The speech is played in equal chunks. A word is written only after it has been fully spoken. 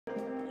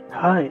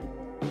Hi,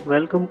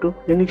 welcome to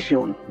Linux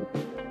Zone.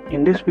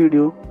 In this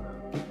video,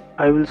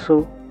 I will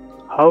show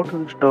how to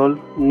install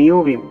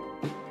NeoVim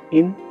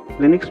in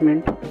Linux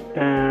Mint,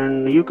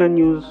 and you can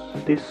use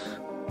this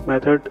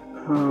method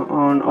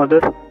on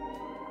other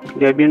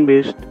Debian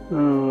based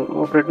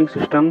operating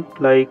system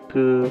like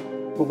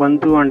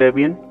Ubuntu and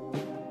Debian,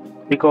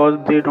 because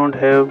they don't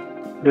have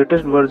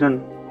latest version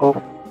of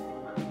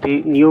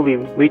the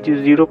NeoVim, which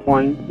is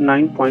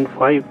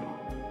 0.9.5.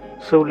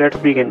 So let's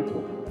begin.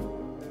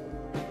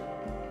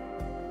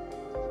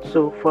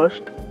 So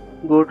first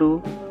go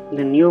to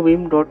the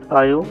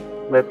neovim.io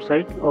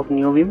website of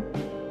NeoVim.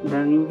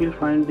 Then you will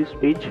find this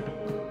page.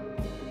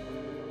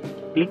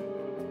 Click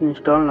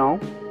install now.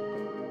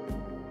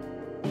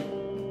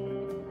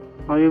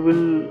 Now you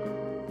will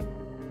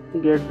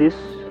get this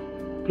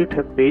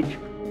GitHub page.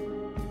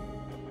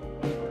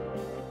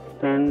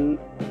 Then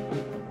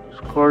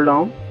scroll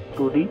down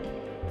to the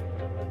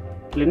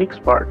Linux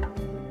part.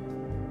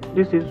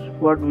 This is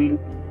what we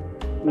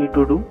need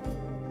to do.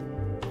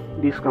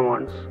 These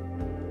commands: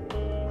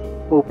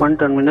 open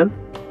terminal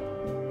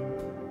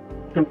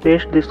and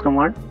paste this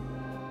command.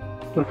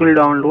 It will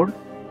download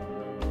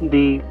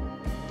the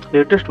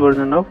latest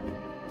version of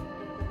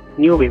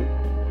NeoVim.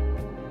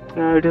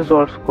 It is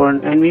also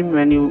called NVim.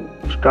 When you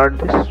start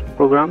this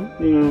program,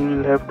 you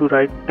will have to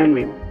write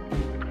NVim.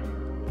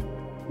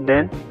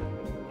 Then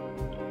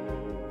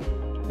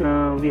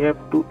we have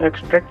to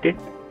extract it.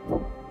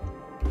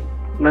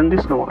 Run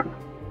this command.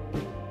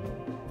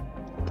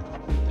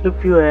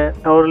 If you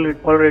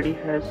already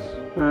has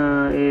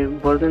a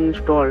version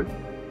installed,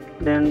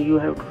 then you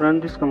have to run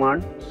this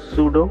command: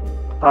 sudo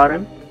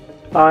rm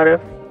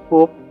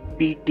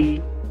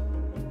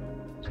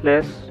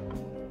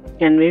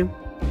rfopt/nvim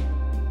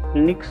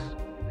linux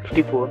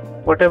 64.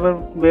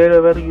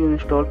 Wherever you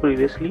install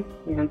previously,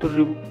 you have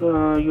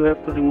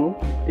to remove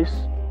this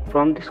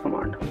from this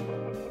command.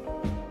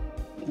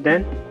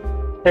 Then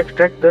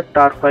extract the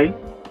tar file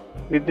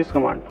with this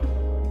command.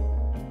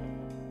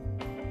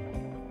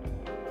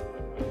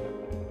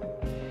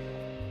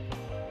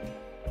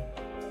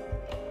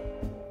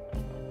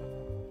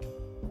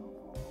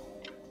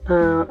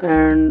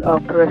 And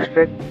after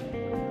extract,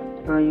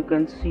 you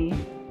can see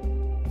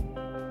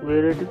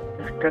where it is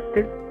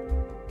extracted,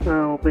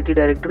 opt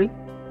directory.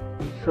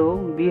 So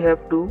we have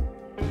to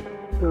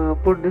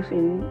put this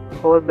in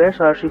our bash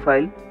rc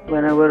file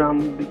whenever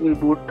we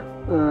boot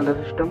the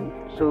system,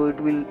 so it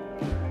will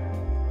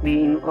be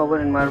in our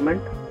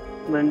environment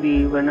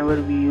whenever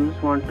we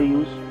want to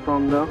use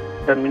from the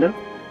terminal.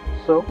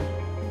 So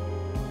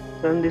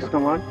run this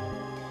command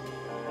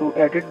to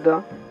edit the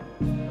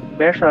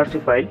bash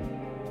rc file.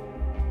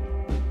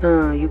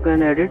 You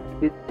can edit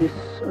with this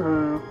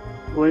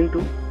going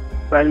to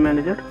file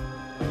manager.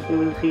 You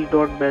will see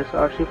 .bash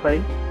rc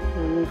file,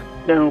 and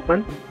then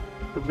open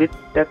with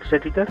text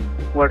editor,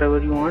 whatever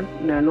you want.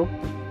 Nano,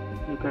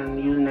 you can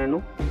use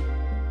Nano.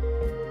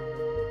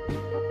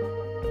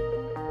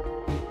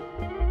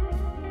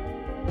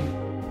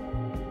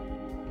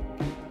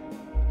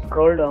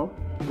 Scroll down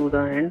to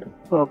the end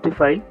of the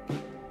file,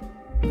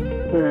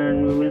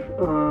 and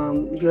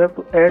you have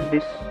to add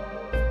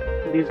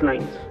these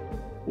lines.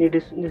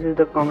 This is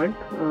the comment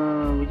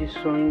which is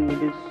showing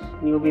this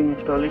NeoVim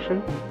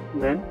installation.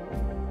 Then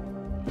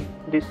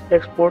this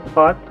export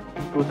path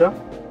to the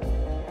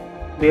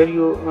where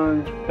you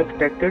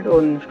extracted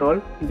or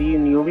installed the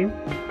NeoVim,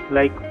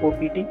 like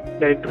opt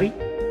directory.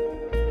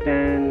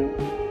 Then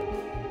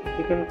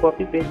you can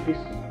copy paste this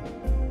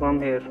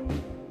from here,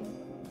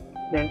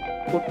 then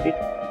put it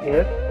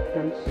here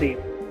and save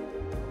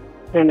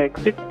and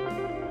exit.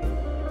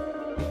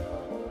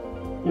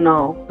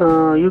 Now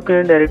you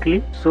can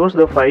directly source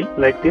the file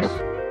like this.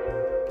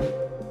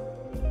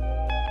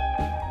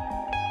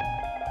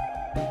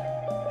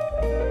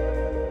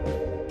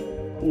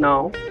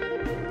 Now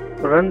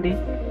run the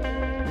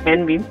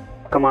nvim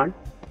command.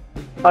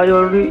 I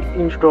already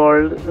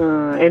installed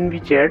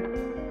nvchat,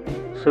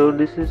 so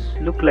this is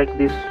look like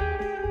this.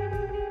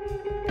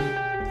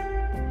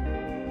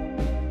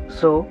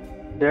 So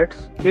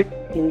that's it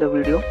in the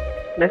video.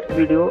 Next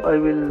video I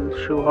will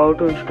show how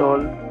to install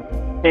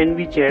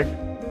nvchat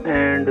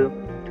and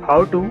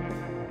how to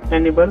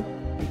enable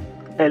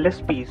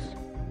LSPs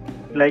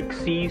like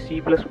C,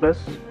 C++,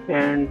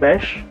 and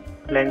Bash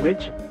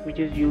language, which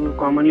is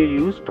commonly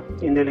used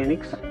in the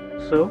Linux.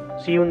 So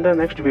see you in the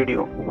next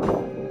video.